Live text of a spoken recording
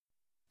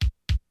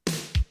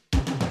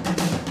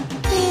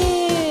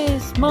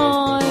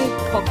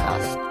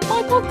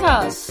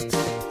podcast.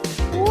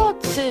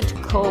 What's it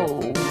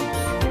called?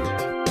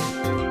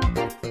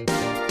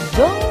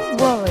 Don't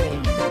Worry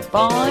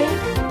by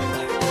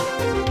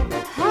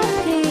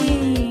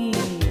Happy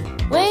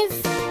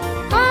with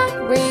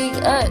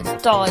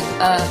Harriet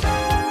Dyer.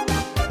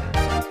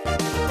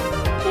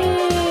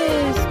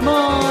 Here's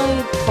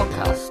my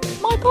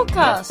podcast. My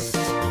podcast.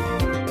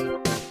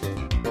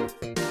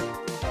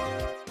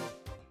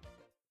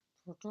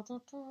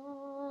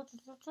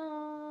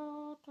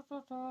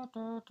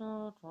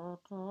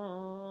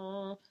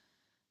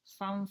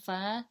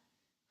 Fanfare.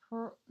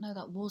 No,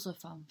 that was a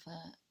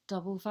fanfare.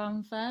 Double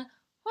fanfare.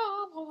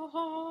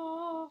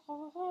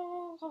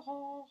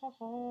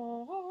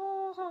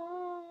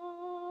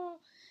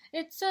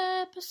 It's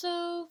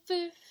episode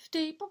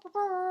 50.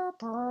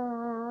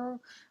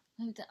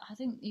 I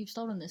think you've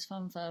stolen this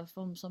fanfare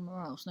from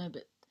somewhere else. No,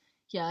 but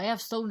yeah, I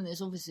have stolen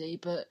this obviously,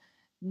 but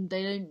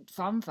they don't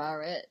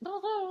fanfare it.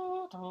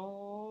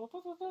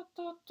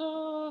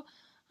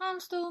 I'm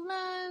still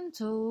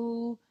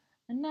mental,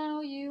 and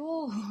now you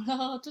all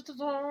are.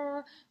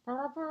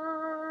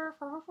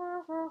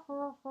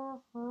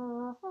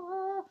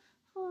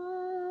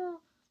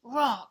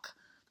 Rock.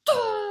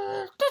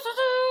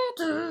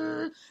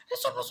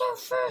 It's episode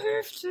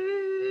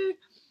 50.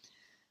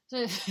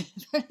 So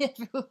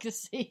everyone can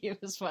see you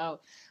as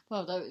well.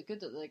 Well, no, it's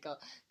good that they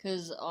got,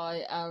 because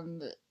I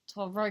am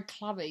very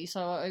clubby,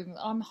 so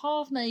I'm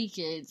half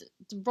naked,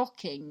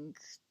 rocking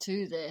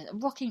to this,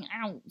 rocking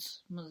out,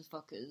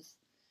 motherfuckers.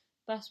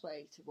 Best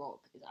way to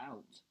rock is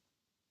out.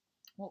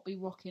 What be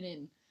rocking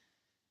in?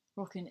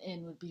 Rocking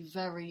in would be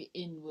very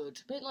inward,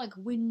 a bit like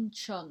Wing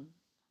Chun.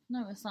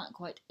 Notice that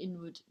quite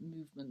inward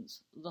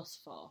movements thus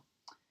far.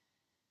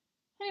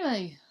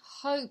 Anyway,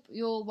 hope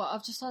you're well.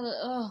 I've just had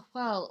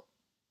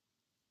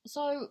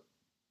so,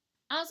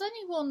 as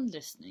anyone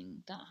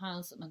listening that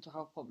has mental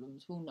health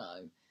problems will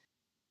know,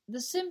 the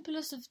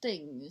simplest of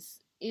things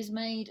is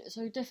made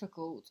so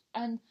difficult.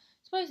 And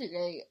so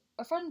basically,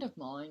 a friend of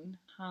mine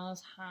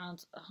has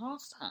had a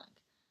heart attack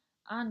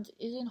and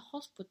is in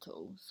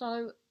hospital.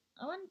 So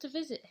I went to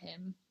visit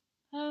him.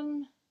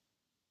 And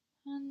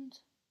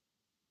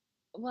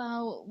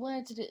well,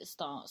 where did it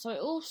start? So it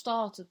all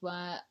started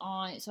where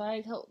I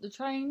got the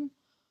train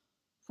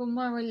from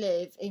where I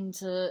live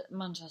into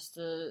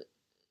Manchester,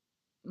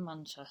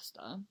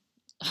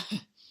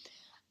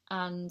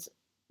 and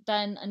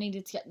then I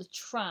needed to get the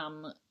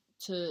tram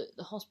to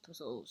the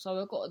hospital.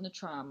 So I got on the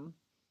tram,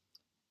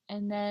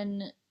 and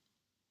then,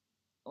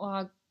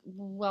 what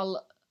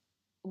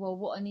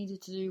I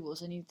needed to do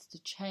was I needed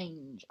to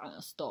change at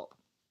a stop.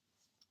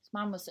 This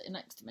man was sitting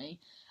next to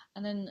me,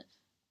 and then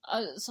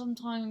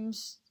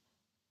sometimes,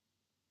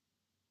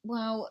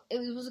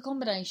 it was a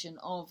combination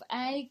of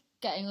A,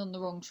 getting on the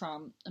wrong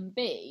tram, and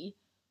B,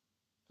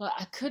 like,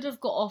 I could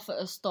have got off at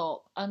a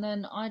stop, and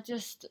then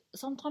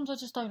sometimes I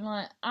just don't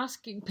like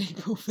asking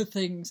people for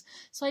things.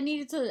 So I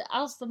needed to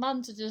ask the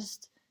man to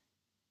just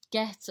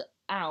get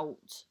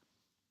out.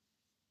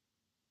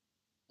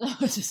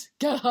 Just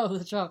get out of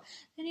the tram.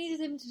 I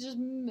needed him to just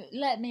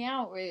let me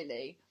out,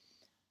 really.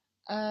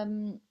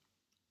 But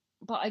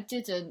I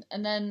didn't,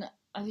 and then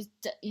and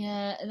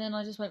then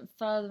I just went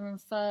further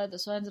and further,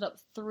 so I ended up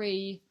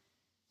 3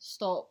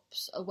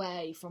 stops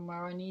away from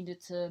where I needed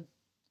to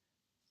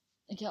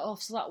get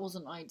off, so that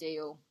wasn't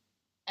ideal.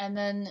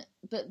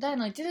 But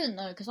then I didn't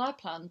know, because I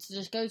planned to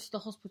just go to the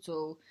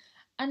hospital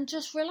and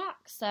just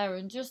relax there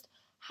and just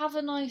have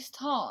a nice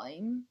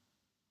time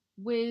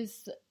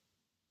with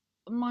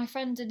my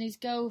friend and his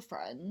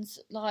girlfriends,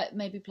 like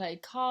maybe play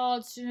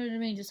cards, do you know what I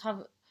mean?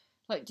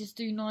 Just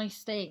do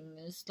nice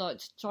things, like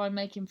to try and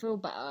make him feel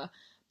better.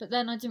 But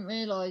then I didn't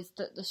realise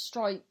that the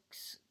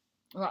strikes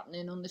were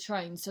happening on the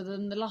train, so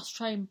then the last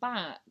train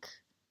back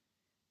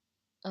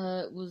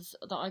was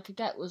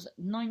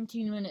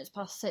 19 minutes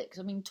past 6.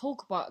 I mean,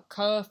 talk about a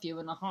curfew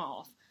and a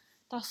half.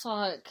 That's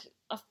like,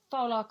 I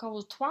felt like I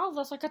was 12.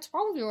 That's like a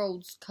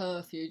 12-year-old's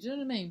curfew. Do you know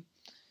what I mean?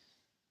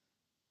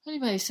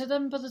 Anyway, so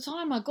then by the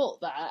time I got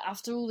there,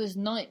 after all this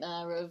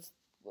nightmare of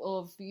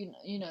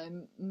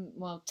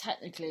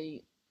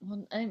technically,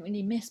 I didn't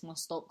really miss my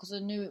stop because I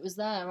knew it was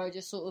there. I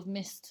just sort of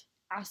missed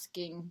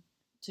asking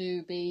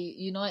to be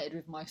united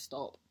with my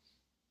stop.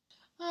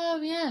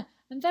 Oh yeah,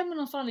 and then when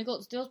I finally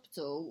got to the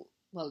hospital,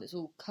 well, it's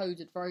all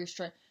coded very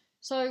strange.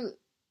 So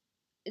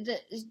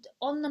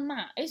on the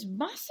map, it's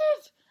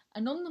massive,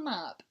 and on the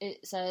map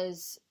it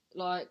says,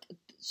 like,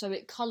 so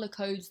it colour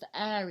codes the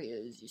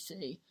areas, you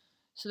see.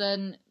 So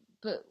then,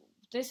 but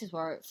this is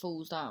where it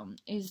falls down,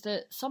 is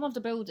that some of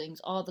the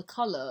buildings are the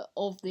colour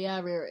of the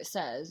area it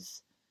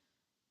says.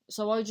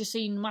 So I just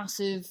seen a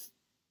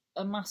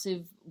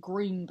massive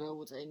green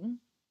building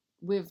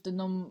with the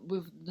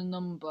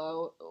number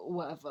or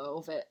whatever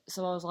of it.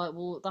 So I was like,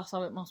 well, that's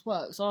how it must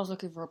work. So I was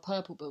looking for a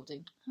purple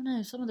building. I don't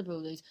know, some of the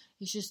buildings,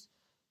 it's just,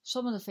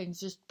 some of the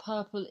things just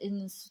purple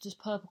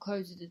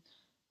coded.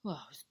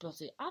 Well, it's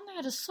bloody. And they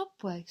had a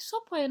subway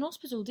in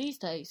hospital these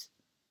days.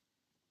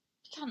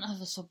 You can't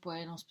have a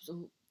subway in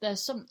hospital.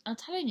 I'm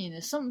telling you,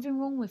 there's something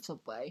wrong with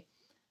Subway.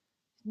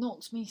 It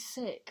knocks me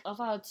sick. I've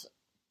had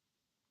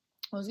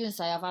I was going to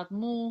say I've had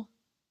more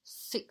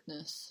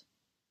sickness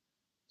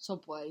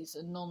subways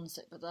and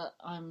non-sick, but that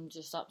I'm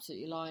just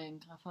absolutely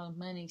lying. I found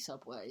many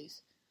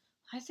subways.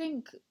 I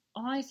think,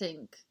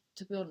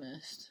 to be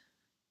honest,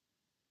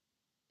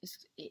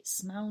 it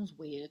smells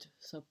weird,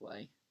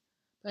 Subway.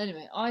 But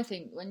anyway, I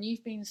think when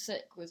you've been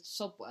sick with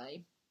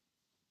Subway,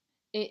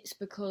 it's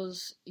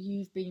because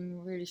you've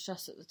been really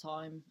stressed at the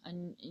time,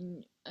 and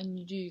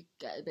you do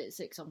get a bit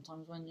sick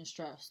sometimes when you're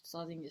stressed. So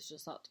I think it's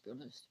just that, to be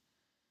honest.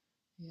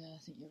 Yeah, I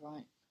think you're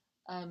right.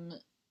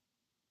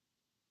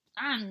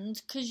 And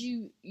because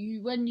you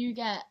when you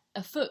get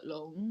a foot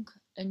long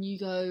and you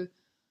go,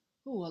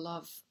 oh, I'll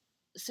have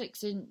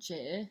 6 inch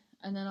here,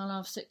 and then I'll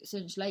have 6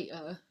 inch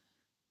later,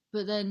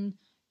 but then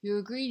you're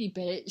a greedy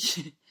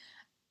bitch,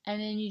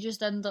 and then you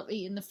just end up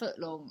eating the foot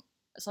long.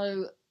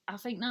 So I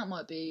think that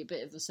might be a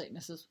bit of a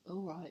sickness as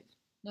all right.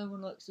 No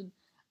one likes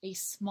a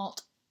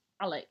smart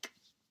aleck.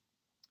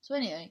 So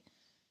anyway,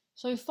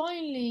 so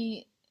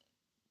finally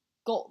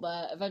got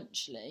there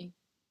eventually,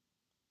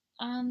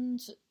 and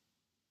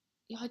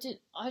I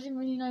didn't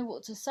really know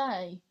what to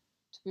say,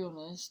 to be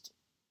honest.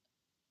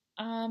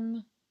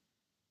 And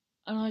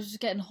I was just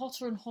getting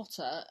hotter and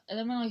hotter. And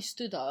then when I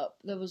stood up,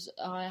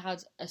 I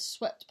had a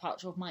sweat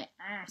patch of my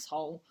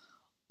asshole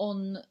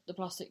on the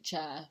plastic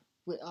chair.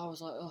 I was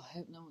like, oh, I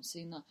hope no one's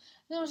seen that. And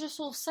then I was just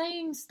sort of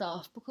saying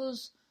stuff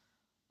because,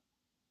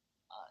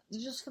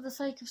 just for the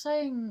sake of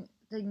saying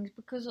things,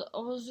 because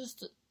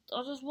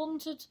I just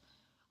wanted.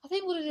 I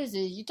think what it is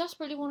you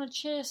desperately want to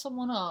cheer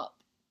someone up.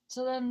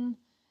 So then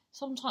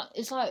sometimes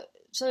it's like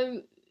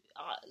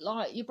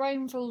like your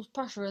brain feels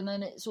pressure, and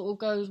then it sort of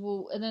goes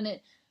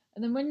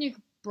and then when your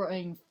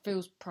brain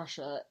feels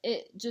pressure,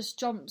 it just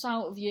jumps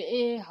out of your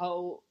ear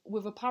hole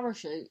with a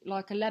parachute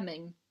like a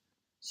lemming.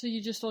 So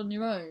you're just on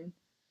your own.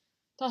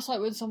 That's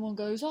like when someone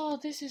goes, "Oh,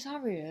 this is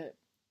Harriet,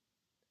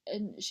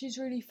 and she's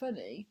really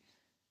funny,"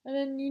 and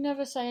then you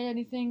never say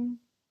anything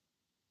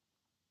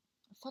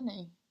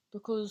funny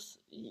because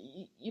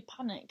you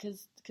panic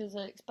because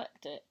they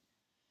expect it.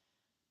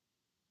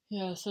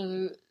 Yeah,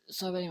 so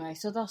anyway,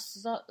 so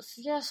that's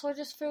yeah. So I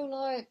just feel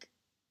like,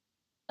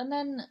 and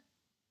then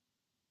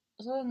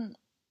I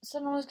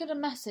was gonna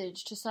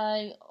message to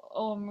say,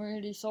 oh, I'm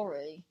really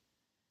sorry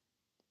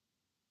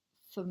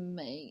for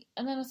me,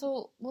 and then I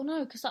thought, well,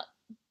 no, because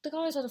the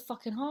guy's had a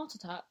fucking heart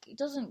attack. He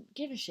doesn't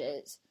give a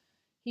shit.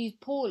 He's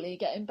poorly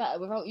getting better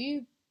without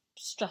you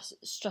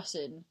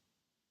stressing.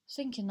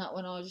 Thinking that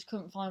when I just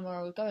couldn't find where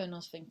I was going, I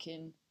was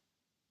thinking,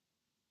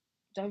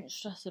 don't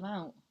stress him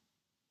out.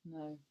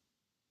 No.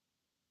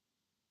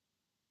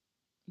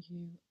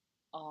 You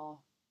are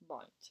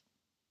right.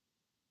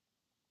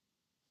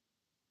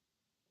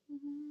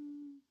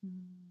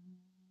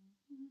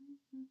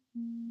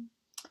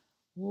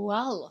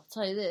 Well, I'll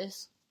tell you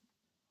this.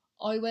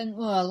 I had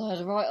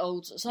a right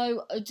old.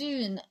 So,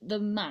 doing the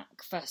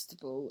Mac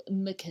Festival,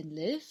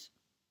 Machynlleth.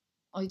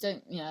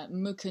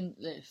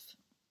 Machynlleth.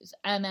 It's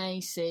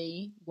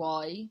Macynnlleth.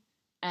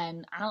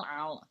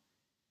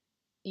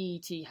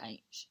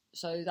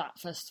 So, that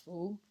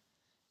festival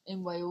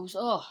in Wales.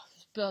 Oh,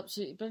 it's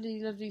absolutely bloody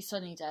lovely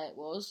sunny day it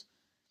was.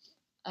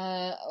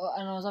 And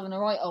I was having a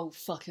right old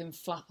fucking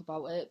flap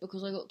about it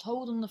because I got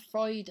told on the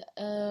Friday,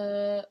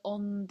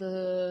 on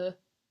the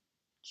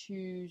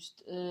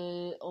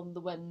Tuesday, on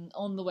the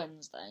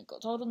Wednesday.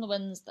 Got told on the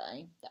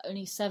Wednesday that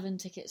only 7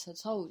 tickets had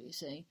sold. You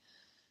see,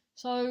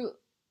 so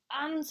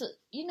and as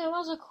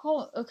a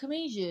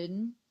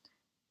comedian,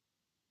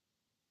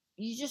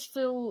 you just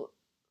feel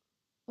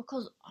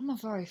because I'm a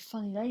very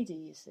funny lady.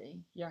 You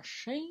see, yes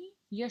she,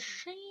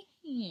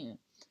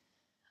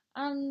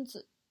 and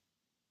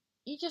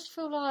you just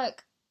feel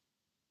like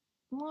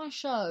my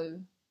show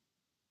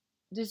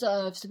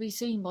deserves to be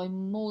seen by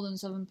more than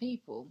 7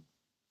 people.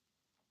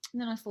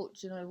 And then I thought,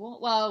 do you know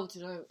what? Well,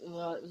 it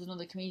was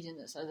another comedian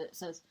that said it.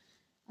 Says,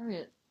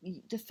 Harriet,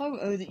 the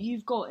photo that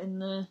you've got in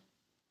the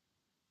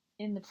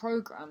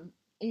programme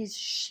is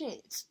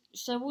shit.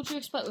 So what do you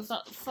expect with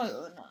that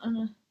photo?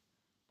 And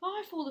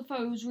I thought the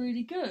photo was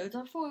really good.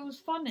 I thought it was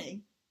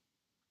funny.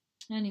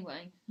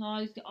 Anyway,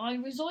 I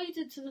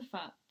resided to the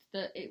fact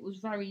that it was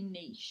very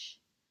niche.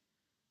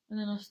 And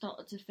then I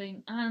started to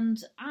think, and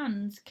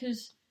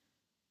because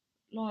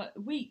like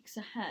weeks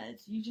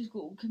ahead, you just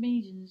got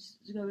comedians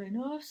going,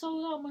 oh, I've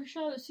sold out my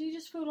show, so you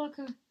just feel like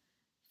a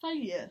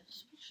failure,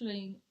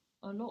 especially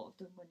a lot of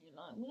them when you're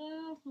like,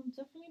 well, I'm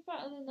definitely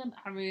better than them,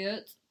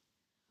 Harriet.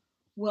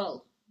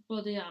 Well,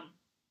 bloody am.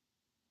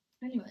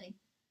 Anyway,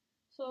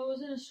 so I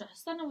was in a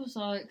stress. Then I was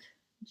like,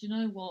 do you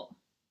know what?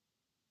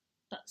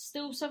 That's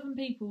still 7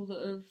 people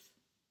that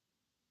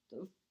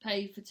have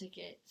paid for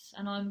tickets,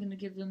 and I'm going to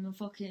give them the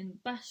fucking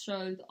best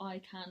show that I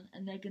can,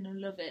 and they're going to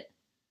love it.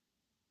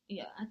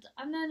 Yeah,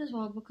 and then as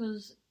well,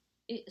 because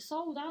it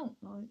sold out,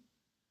 like,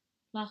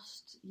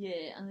 last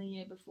year and the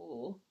year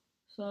before,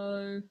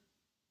 so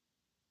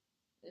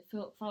it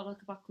felt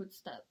like a backward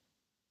step.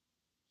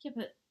 Yeah,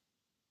 but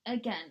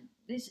again,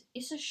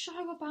 it's a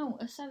show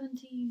about a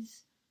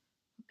 70s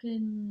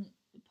fucking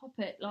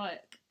puppet,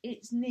 like,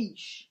 it's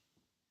niche.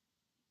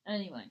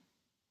 Anyway,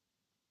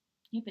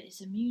 Yeah, but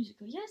it's a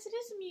musical. Yes, it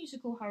is a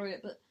musical,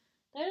 Harriet, but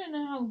they don't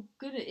know how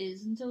good it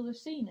is until they've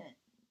seen it,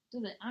 do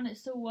they? And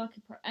it's still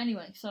working.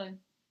 Anyway, so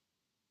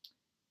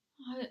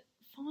I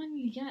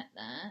finally get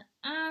there,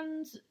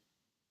 and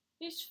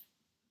it's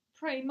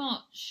pretty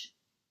much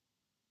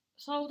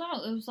sold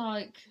out. There was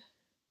like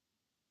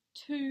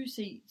 2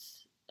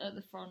 seats at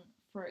the front,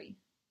 free.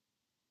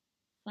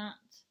 That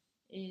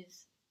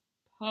is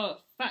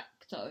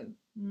perfecto,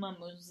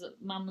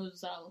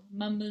 mademoiselle.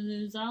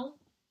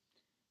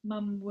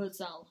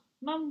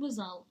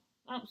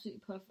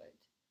 Absolutely perfect.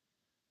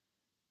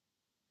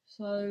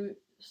 So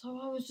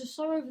I was just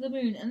so over the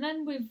moon, and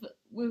then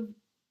with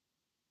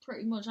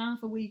pretty much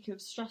half a week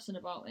of stressing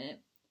about it,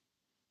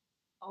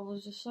 I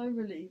was just so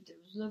relieved.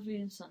 It was lovely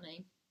and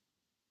sunny.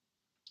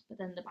 But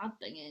then the bad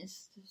thing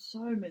is, there's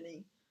so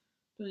many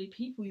bloody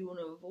people you want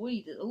to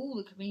avoid. All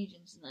the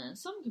comedians in there.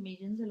 Some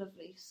comedians are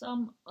lovely,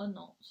 some are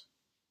not.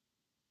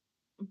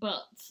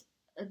 But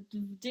a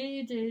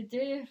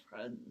dear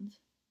friend,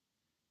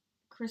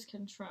 Chris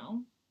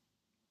Cantrell,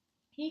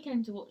 he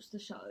came to watch the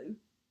show,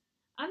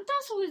 and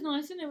that's always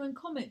nice, isn't it, when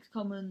comics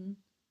come and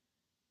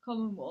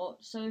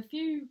watch. So a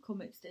few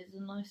comics did,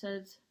 and I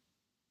said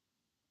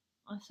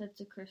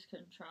to Chris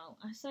Cantrell,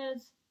 I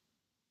said,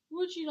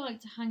 would you like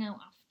to hang out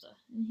after?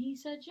 And he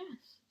said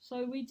yes.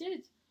 So we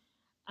did.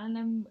 And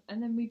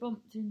then we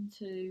bumped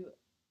into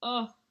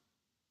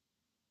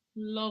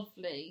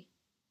lovely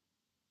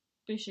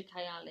Bisha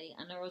K. Ali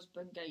and her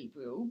husband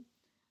Gabriel.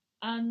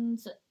 And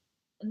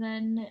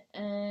then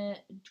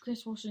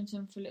Chris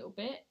Washington for a little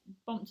bit.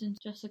 Bumped into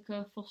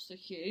Jessica Foster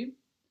Hugh.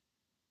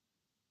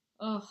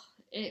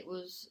 It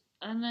was,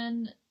 and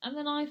then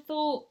I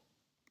thought,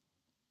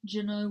 do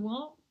you know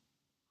what?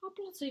 I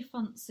bloody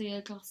fancy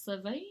a glass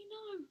of vino.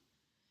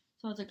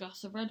 So I had a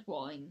glass of red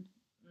wine,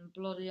 and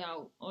bloody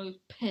hell, I was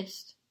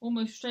pissed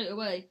almost straight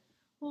away.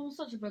 Well, I'm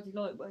such a bloody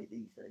lightweight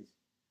these days.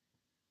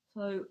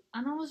 So,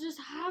 and I was just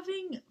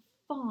having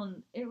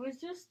fun. It was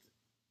just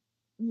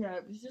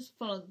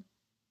fun.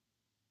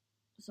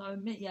 So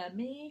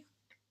me,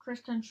 Chris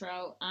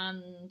Cantrell,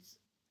 and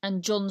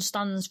John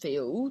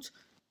Stansfield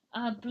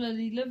had a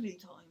bloody lovely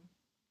time.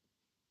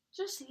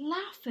 Just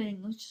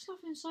laughing. I was just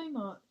laughing so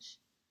much.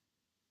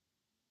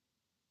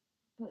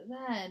 But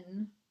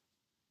then,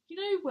 you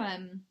know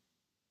when?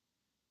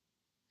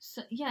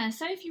 Say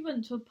if you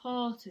went to a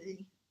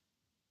party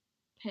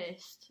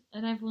pissed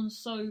and everyone's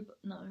sober.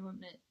 No, I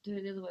won't do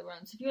it the other way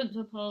around. So if you went to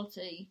a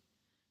party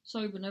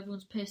sober and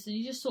everyone's pissed, and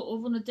you just sort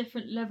of on a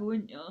different level,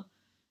 aren't you?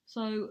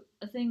 So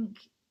I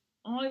think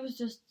I was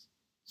just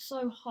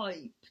so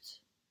hyped.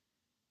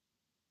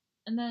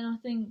 And then I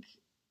think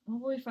my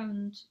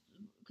boyfriend,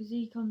 because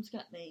he come to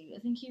get me, I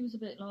think he was a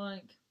bit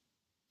like,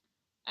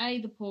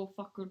 the poor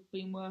fucker had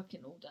been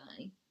working all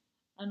day,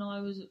 and I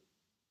don't know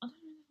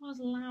if I was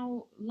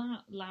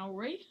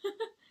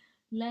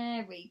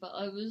Larry, but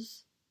I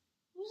was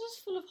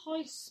just full of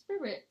high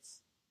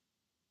spirits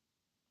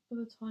by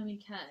the time he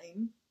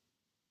came.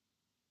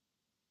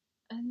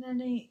 And then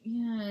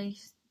he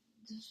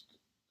just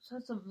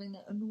said something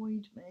that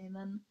annoyed me, and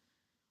then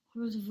I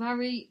was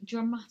very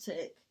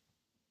dramatic.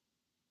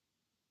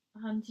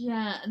 And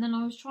then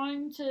I was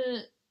trying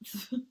to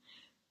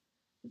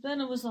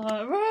then I was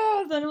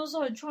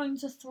like trying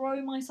to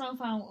throw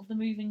myself out of the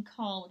moving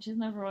car, which is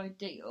never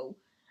ideal.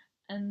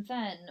 And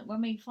then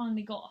when we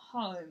finally got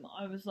home,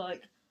 I was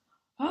like,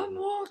 I'm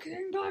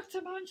walking back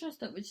to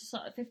Manchester, which is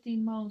like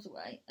 15 miles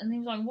away. And he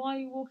was like, why are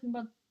you walking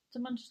back to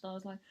Manchester? I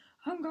was like,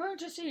 I'm going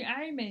to see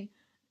Amy.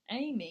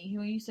 Amy,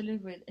 who I used to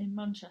live with in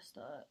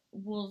Manchester,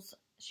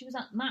 she was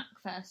at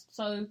MacFest,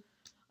 so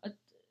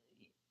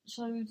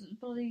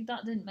bloody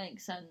that didn't make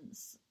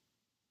sense.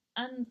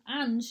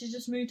 And she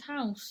just moved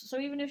house, so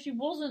even if she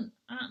wasn't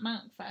at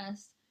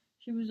MacFest,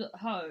 she was at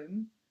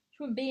home. She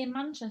wouldn't be in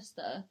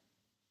Manchester.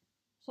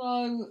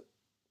 So,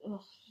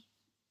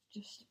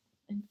 just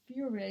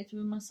infuriated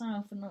with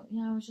myself, and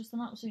I was just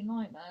an absolute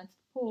nightmare.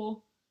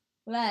 Poor,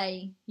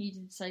 A, he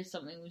did say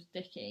something was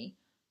dicky,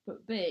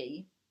 but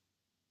B,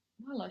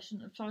 well, I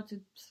shouldn't have tried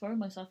to throw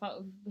myself out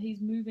of his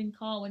moving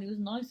car when he was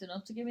nice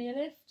enough to give me a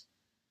lift.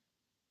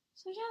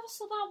 So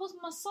that was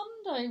my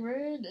Sunday,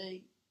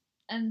 really.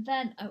 And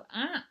then,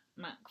 at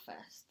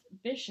MacFest,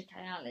 Bisha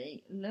K.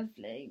 Ali,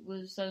 lovely,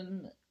 was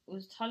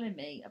telling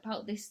me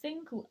about this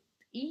thing called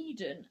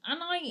Eden, and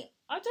I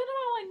don't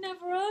know how I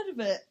never heard of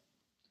it.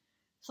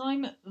 So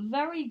I'm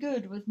very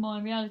good with my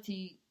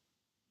reality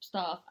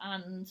stuff,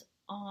 and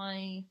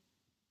I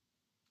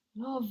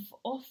love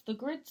off the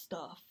grid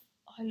stuff.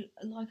 I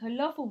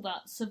love all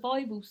that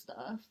survival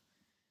stuff.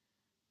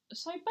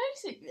 So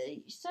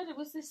basically, she said it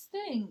was this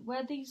thing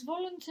where these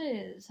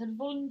volunteers had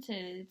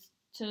volunteered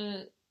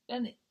to,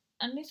 and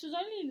this was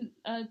only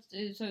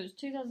so it was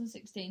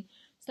 2016.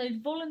 So they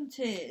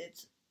volunteered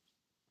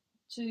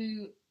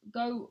to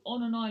go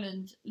on an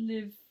island,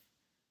 live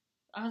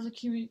as a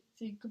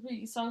community,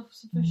 completely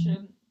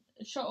self-sufficient,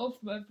 shut off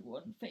from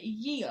everyone for a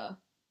year.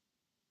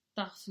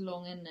 That's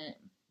long, isn't it?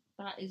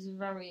 That is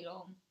very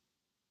long.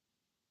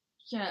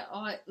 yeah,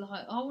 I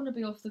want to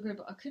be off the grid,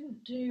 but I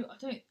couldn't do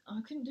like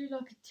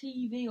a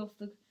TV off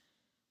the,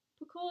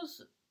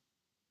 because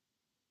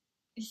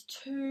it's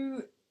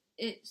too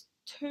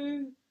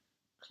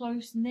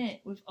close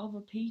knit with other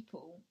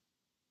people.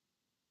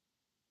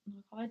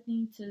 Like, I'd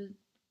need to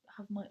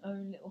have my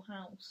own little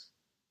house.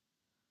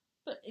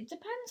 But it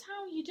depends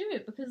how you do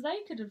it, because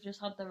they could have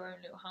just had their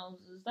own little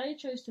houses. They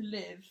chose to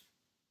live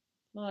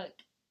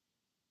like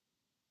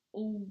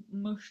all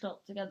mushed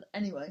up together.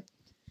 Anyway,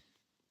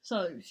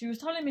 so she was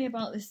telling me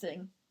about this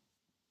thing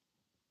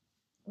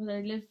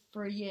where they lived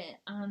for a year,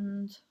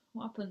 and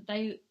what happened?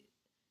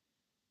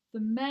 The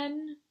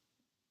men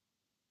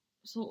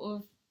sort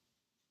of,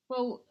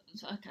 well,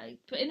 okay,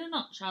 but in a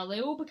nutshell,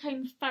 they all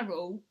became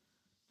feral.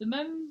 The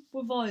men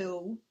were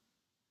vile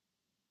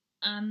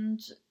and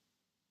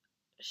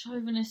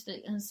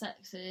chauvinistic and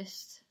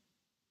sexist,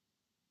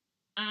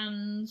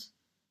 and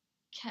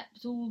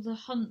kept all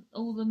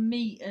the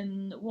meat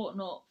and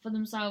whatnot for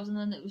themselves, and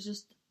then it was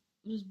just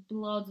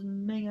blood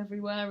and ming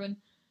everywhere,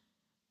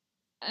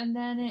 and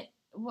then it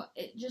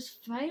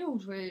just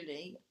failed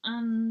really,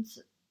 and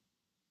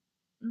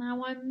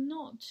now I'm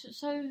not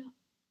so. I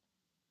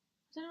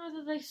don't know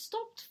whether they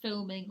stopped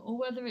filming or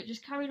whether it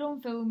just carried on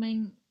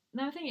filming.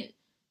 No, I think it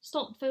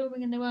stopped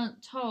filming and they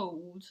weren't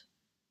told,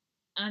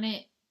 and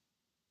I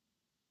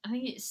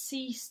think it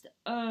ceased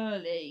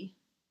early,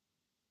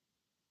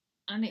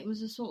 and it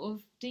was a sort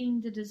of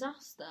deemed a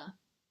disaster.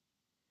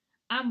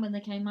 And when they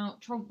came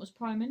out, Trump was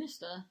Prime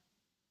Minister.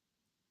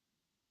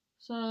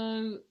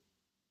 So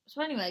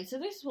anyway, so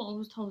this is what I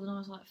was told, and I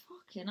was like,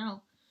 fucking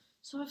hell.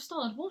 So I've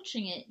started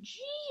watching it.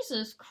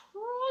 Jesus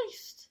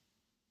Christ!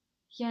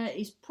 Yeah,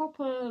 it's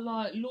proper,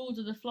 like, Lord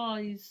of the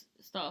Flies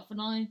stuff, and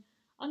I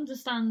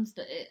understand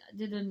that it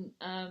didn't,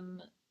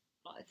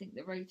 I think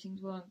the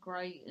ratings weren't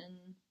great,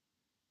 and,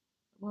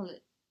 well,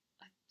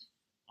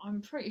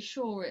 I'm pretty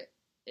sure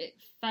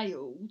it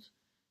failed,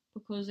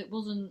 because it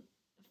wasn't,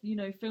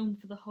 filmed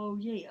for the whole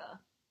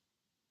year.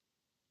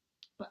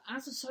 But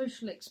as a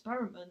social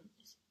experiment,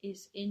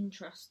 it's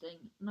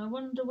interesting, and I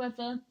wonder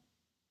whether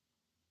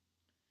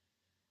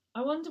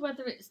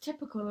it's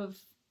typical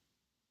of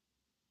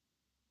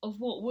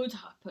what would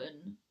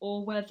happen,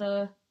 or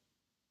whether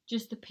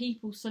just the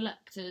people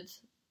selected,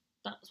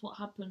 that's what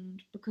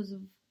happened because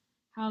of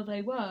how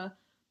they were.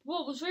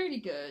 What was really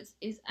good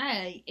is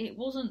it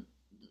wasn't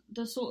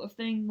the sort of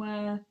thing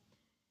where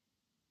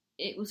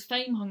it was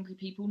fame hungry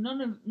people. None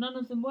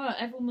of them were.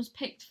 Everyone was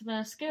picked for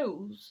their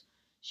skills.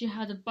 She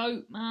had a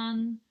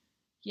boatman.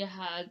 You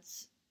had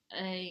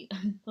when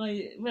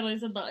I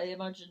said that, I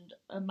imagined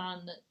a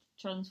man that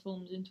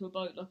transforms into a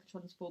boat like a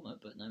transformer,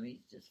 but no,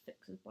 he just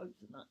fixes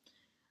boats and that.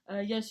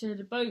 Yes, she had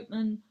a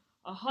boatman,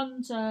 a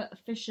hunter, a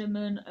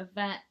fisherman, a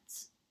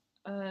vet,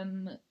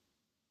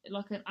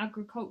 like an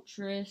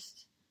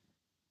agriculturist,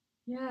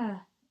 yeah,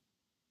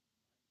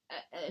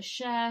 a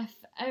chef,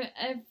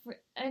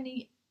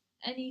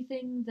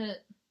 anything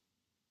that,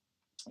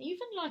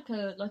 even like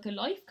a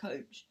life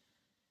coach.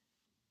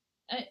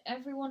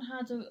 Everyone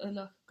had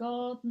a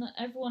gardener.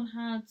 Everyone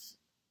had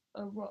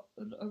a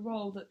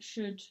role that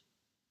should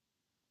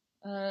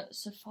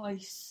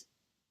suffice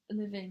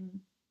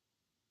living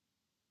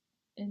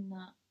in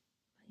that.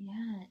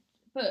 Yeah,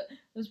 but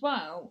as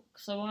well,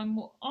 so I'm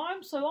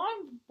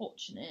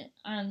watching it,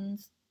 and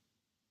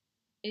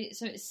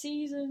it's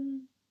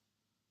season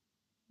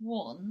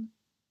 1,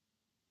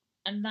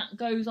 and that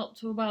goes up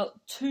to about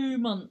 2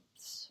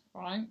 months,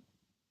 right?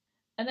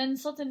 And then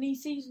suddenly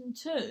season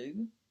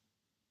 2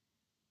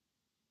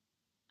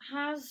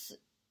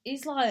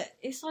 it's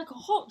like a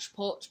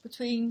hodgepodge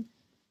between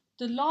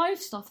the live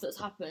stuff that's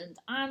happened,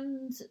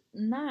 and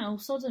now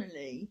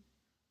suddenly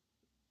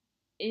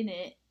in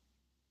it,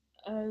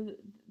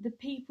 the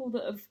people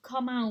that have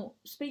come out,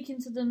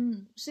 speaking to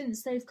them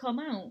since they've come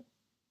out.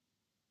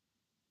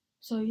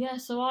 So yeah,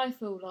 so I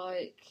feel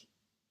like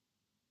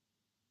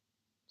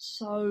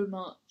so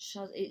much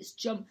it's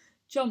jumped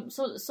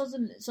so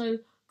suddenly. So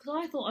because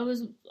I thought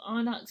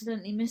I'd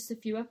accidentally missed a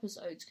few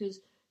episodes, because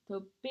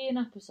there'll be an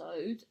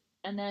episode,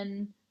 and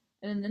then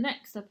the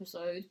next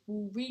episode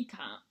will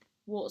recap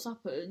what's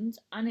happened,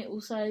 and it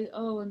will say,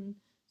 oh, and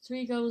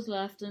 3 girls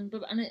left, and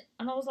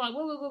I was like,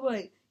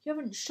 wait, you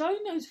haven't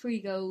shown those 3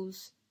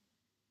 girls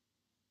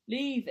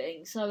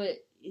leaving, so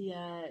it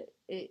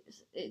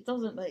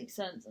doesn't make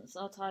sense. And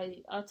so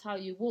I'll tell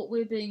you what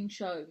we're being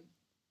shown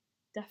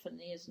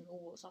definitely isn't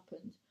all what's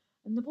happened,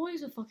 and the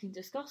boys are fucking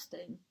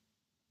disgusting.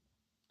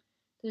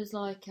 There's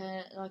like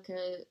a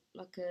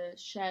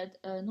shed,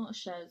 not a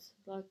shed,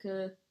 like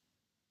a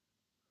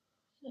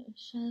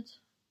shed,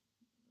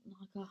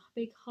 like a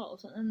big hut or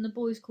something, and the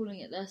boys calling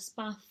it their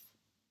spaff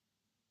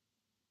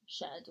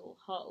shed or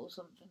hut or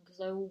something, because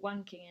they're all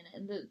wanking in it,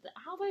 and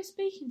how they're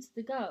speaking to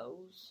the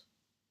girls,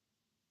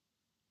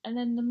 and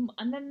then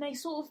they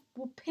sort of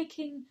were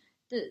picking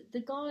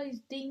the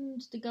guys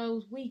deemed the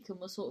girls weak and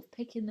were sort of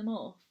picking them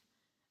off,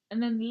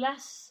 and then the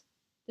less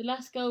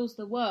girls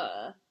there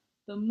were,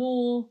 the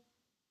more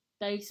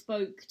they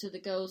spoke to the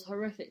girls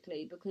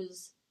horrifically,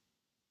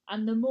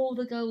 and the more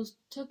the girls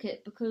took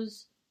it,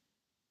 because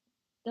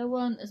there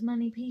weren't as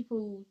many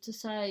people to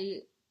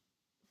say,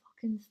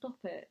 fucking stop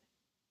it.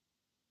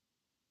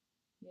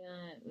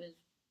 Yeah, it was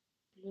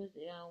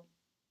bloody hell.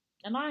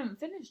 And I haven't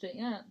finished it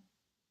yet.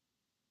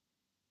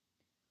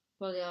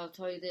 Bloody hell, I'll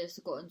tell you this,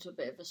 I got into a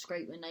bit of a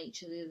scrape with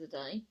nature the other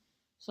day.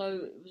 So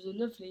it was a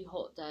lovely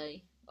hot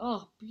day.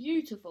 Oh,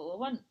 beautiful.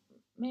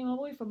 Me and my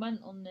boyfriend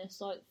went on this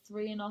like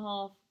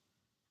 3.5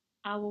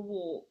 hour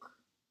walk.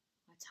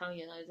 I tell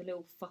you though, the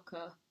little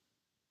fucker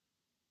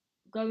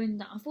going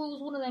down. I thought it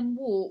was one of them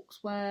walks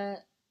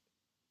where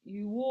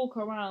you walk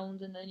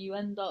around and then you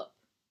end up.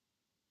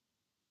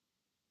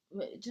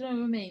 Do you know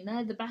what I mean?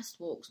 They're the best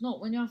walks, not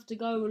when you have to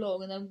go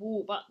along and then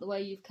walk back the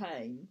way you've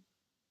came.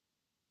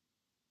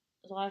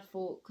 As I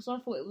thought, because I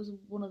thought it was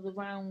one of the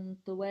round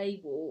the way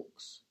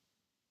walks.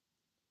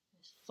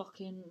 It's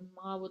fucking,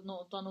 I would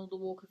not have done all the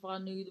walk if I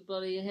knew the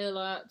bloody hill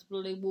I had to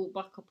bloody walk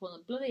back up on.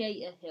 I bloody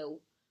hate a hill.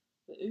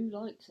 But who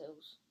likes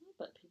hills?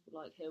 I bet people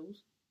like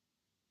hills.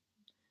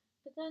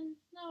 But then,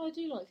 no, I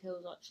do like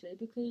hills actually,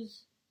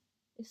 because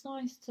it's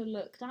nice to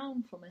look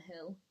down from a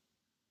hill.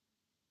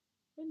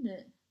 Isn't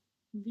it?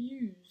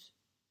 Views.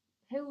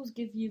 Hills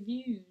give you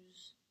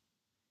views.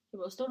 Yeah,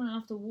 but I still don't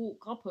have to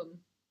walk up them.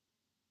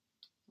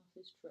 That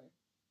is true.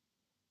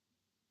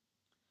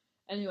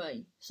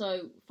 Anyway,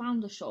 so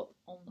found a shop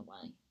on the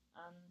way,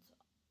 and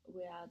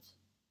we had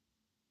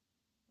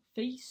a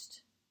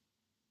feast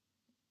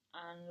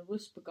and a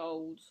Whisper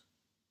Gold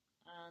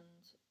and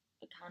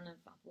a can of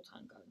apple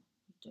tango.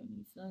 You don't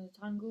need to know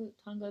the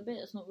tango bit,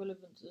 it's not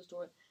relevant to the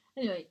story.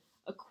 Anyway,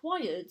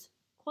 acquired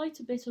quite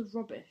a bit of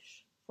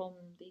rubbish from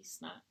these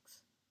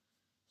snacks.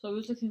 So I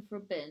was looking for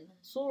a bin,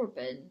 saw a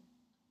bin,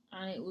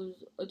 and it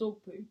was a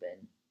dog poo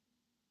bin.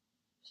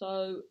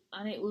 So,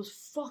 and it was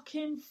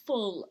fucking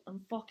full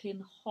and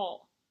fucking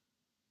hot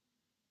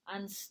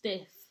and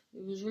stiff.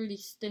 It was really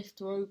stiff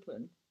to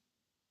open.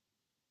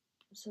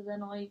 So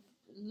then I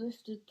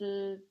lifted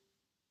the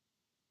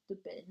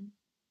bin,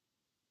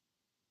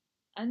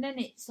 and then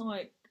it's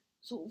like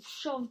sort of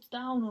shoved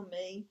down on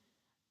me.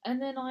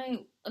 And then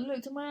I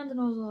looked at my hand and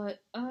I was like,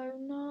 oh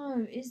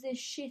no, is this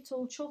shit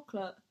or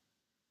chocolate?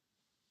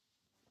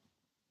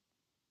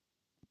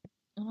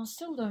 And I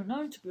still don't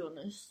know, to be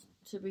honest,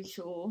 to be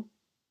sure.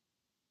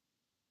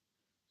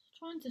 I was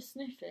trying to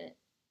sniff it,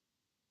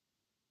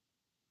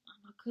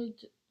 and I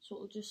could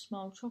sort of just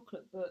smell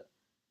chocolate, but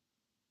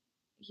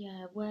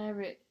yeah,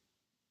 where it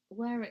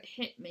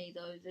hit me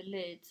though, the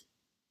lid,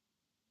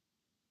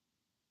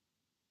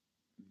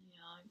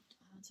 yeah,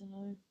 I don't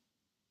know.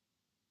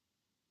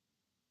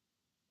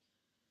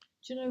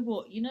 Do you know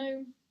what? You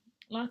know,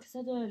 like I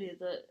said earlier,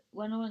 that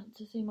when I went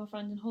to see my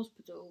friend in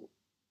hospital,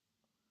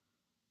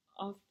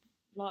 I've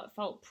like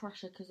felt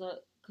pressure because I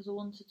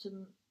wanted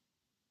to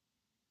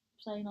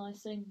say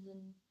nice things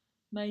and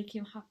make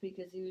him happy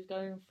because he was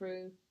going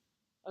through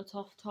a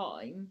tough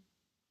time.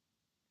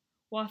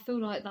 Well, I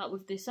feel like that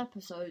with this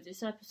episode.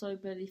 This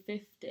episode barely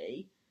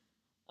 50,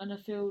 and I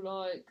feel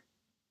like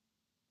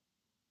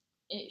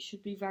it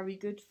should be very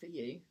good for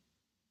you.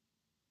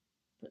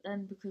 But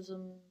then because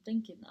I'm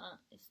thinking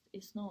that,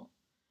 it's not.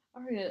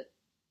 Harriet,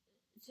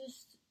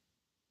 just,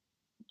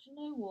 do you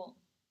know what?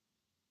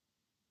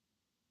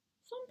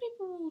 Some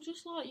people will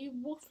just like you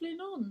waffling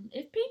on.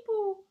 If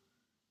people,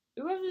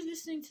 whoever's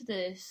listening to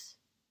this,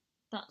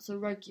 that's a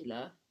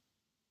regular,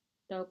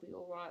 they'll be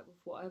alright with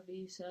whatever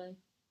you say.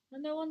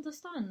 And they'll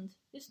understand.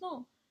 This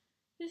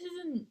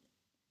isn't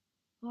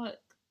like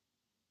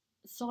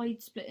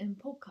side-splitting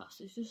podcast.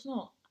 It's just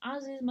not.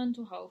 As is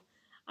mental health.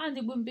 And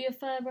it wouldn't be a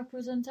fair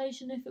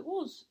representation if it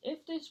was.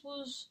 If this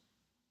was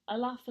a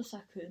laugh a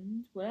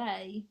second,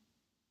 well,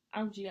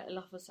 how do you get a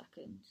laugh a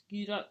second?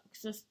 You don't,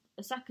 because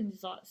a second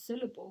is like a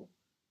syllable.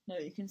 No,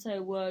 you can say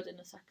a word in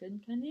a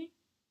second, can you?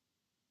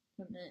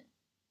 Can't it?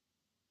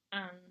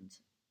 And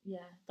yeah,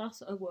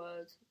 that's a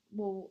word.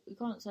 Well, you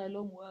can't say a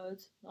long word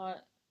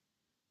like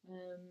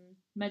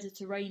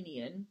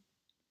Mediterranean.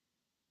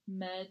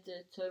 I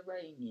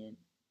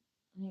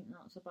think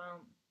that's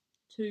about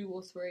 2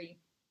 or 3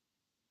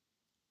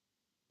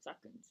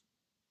 seconds.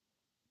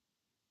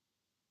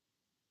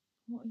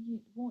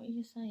 What are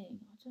you saying?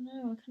 I don't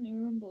know, I can't even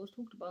remember what I was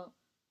talking about.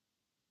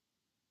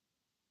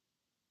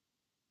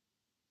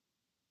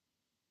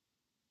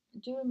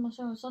 Doing my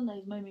show on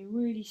Sundays made me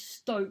really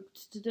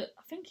stoked to do it.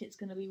 I think it's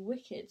gonna be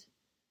wicked.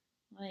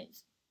 Like,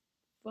 it's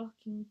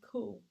fucking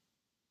cool.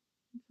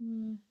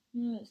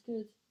 Yeah, it's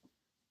good.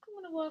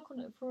 I'm gonna work on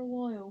it for a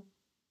while.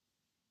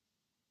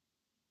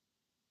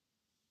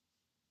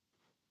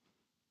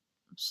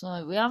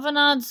 So we haven't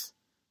had as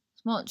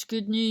much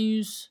good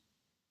news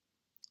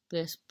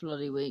this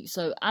bloody week.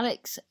 So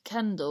Alex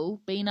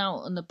Kendall been out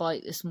on the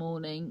bike this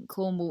morning.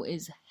 Cornwall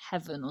is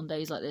heaven on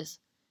days like this.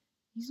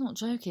 He's not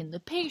joking. The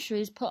picture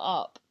he's put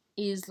up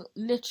is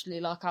literally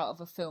like out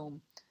of a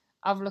film.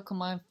 Have a look on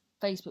my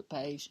Facebook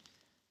page.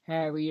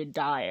 Harriet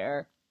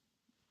Dyer.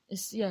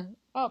 It's, yeah,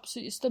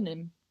 absolutely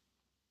stunning.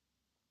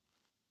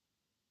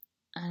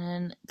 And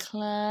then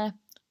Claire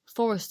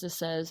Forrester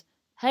says,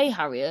 "Hey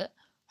Harriet,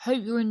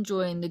 hope you're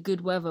enjoying the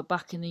good weather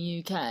back in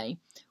the UK.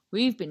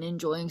 we've been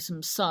enjoying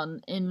some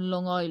sun in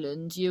Long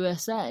Island,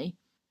 USA.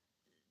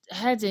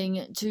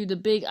 Heading to the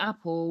Big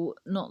Apple,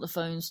 not the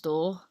phone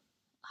store.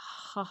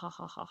 Ha ha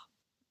ha ha.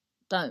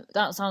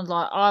 That sounds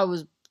like I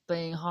was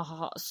being ha ha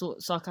ha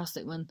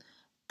sarcastic when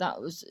I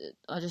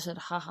just said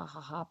ha ha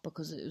ha ha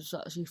because it was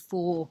actually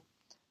 4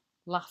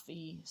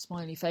 laughy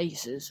smiley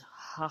faces.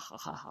 Ha ha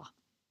ha ha.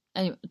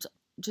 Anyway,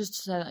 just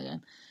to say that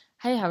again.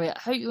 Hey Harriet,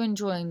 hope you're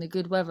enjoying the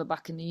good weather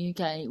back in the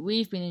UK.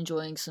 We've been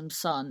enjoying some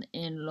sun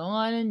in Long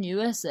Island,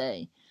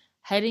 USA.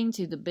 Heading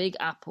to the Big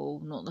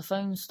Apple, not the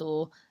phone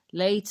store,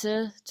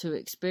 later to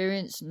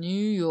experience New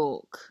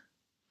York.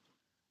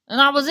 And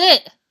that was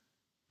it!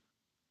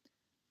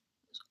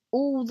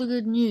 All the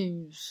good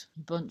news,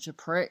 you bunch of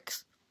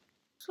pricks.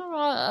 It's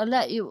alright,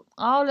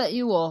 I'll let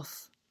you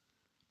off.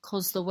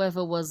 'Cause the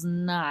weather was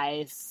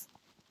nice.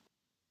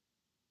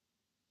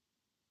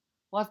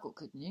 Well, I've got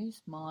good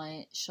news.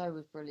 My show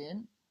was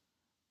brilliant.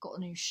 Got a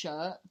new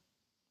shirt.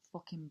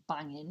 Fucking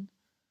banging.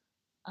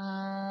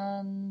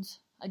 And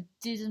I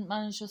didn't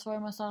manage to throw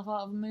myself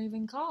out of a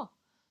moving car.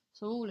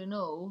 So all in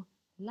all,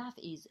 life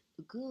is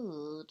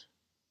good.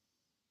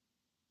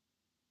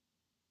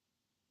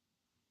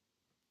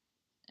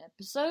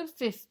 Episode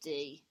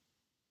 50.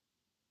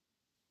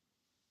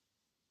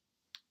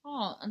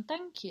 Oh, and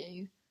thank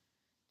you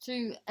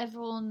to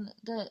everyone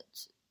that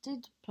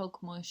did plug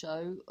my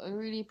show. I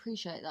really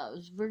appreciate that. It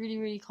was really,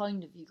 really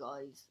kind of you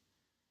guys.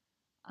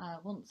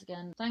 Once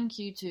again, thank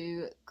you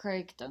to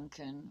Craig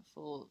Duncan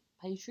for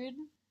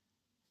Patreon.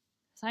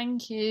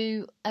 Thank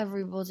you,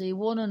 everybody,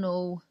 one and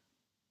all.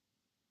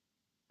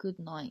 Good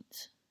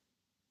night.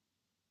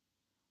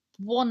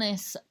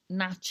 Buenas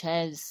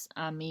noches,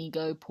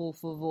 amigo, por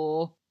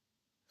favor.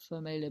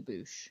 Ferme la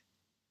bouche.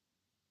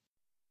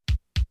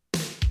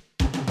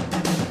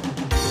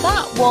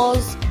 That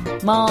was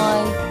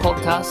my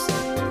podcast.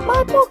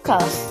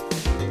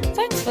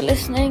 Thanks for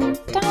listening.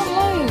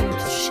 Download,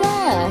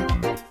 share,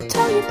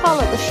 tell your pal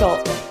at the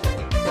shop.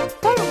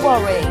 Don't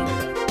worry.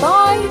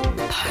 Bipolar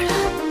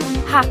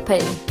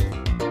happy.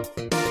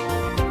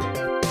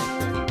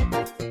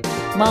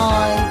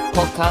 My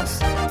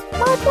podcast.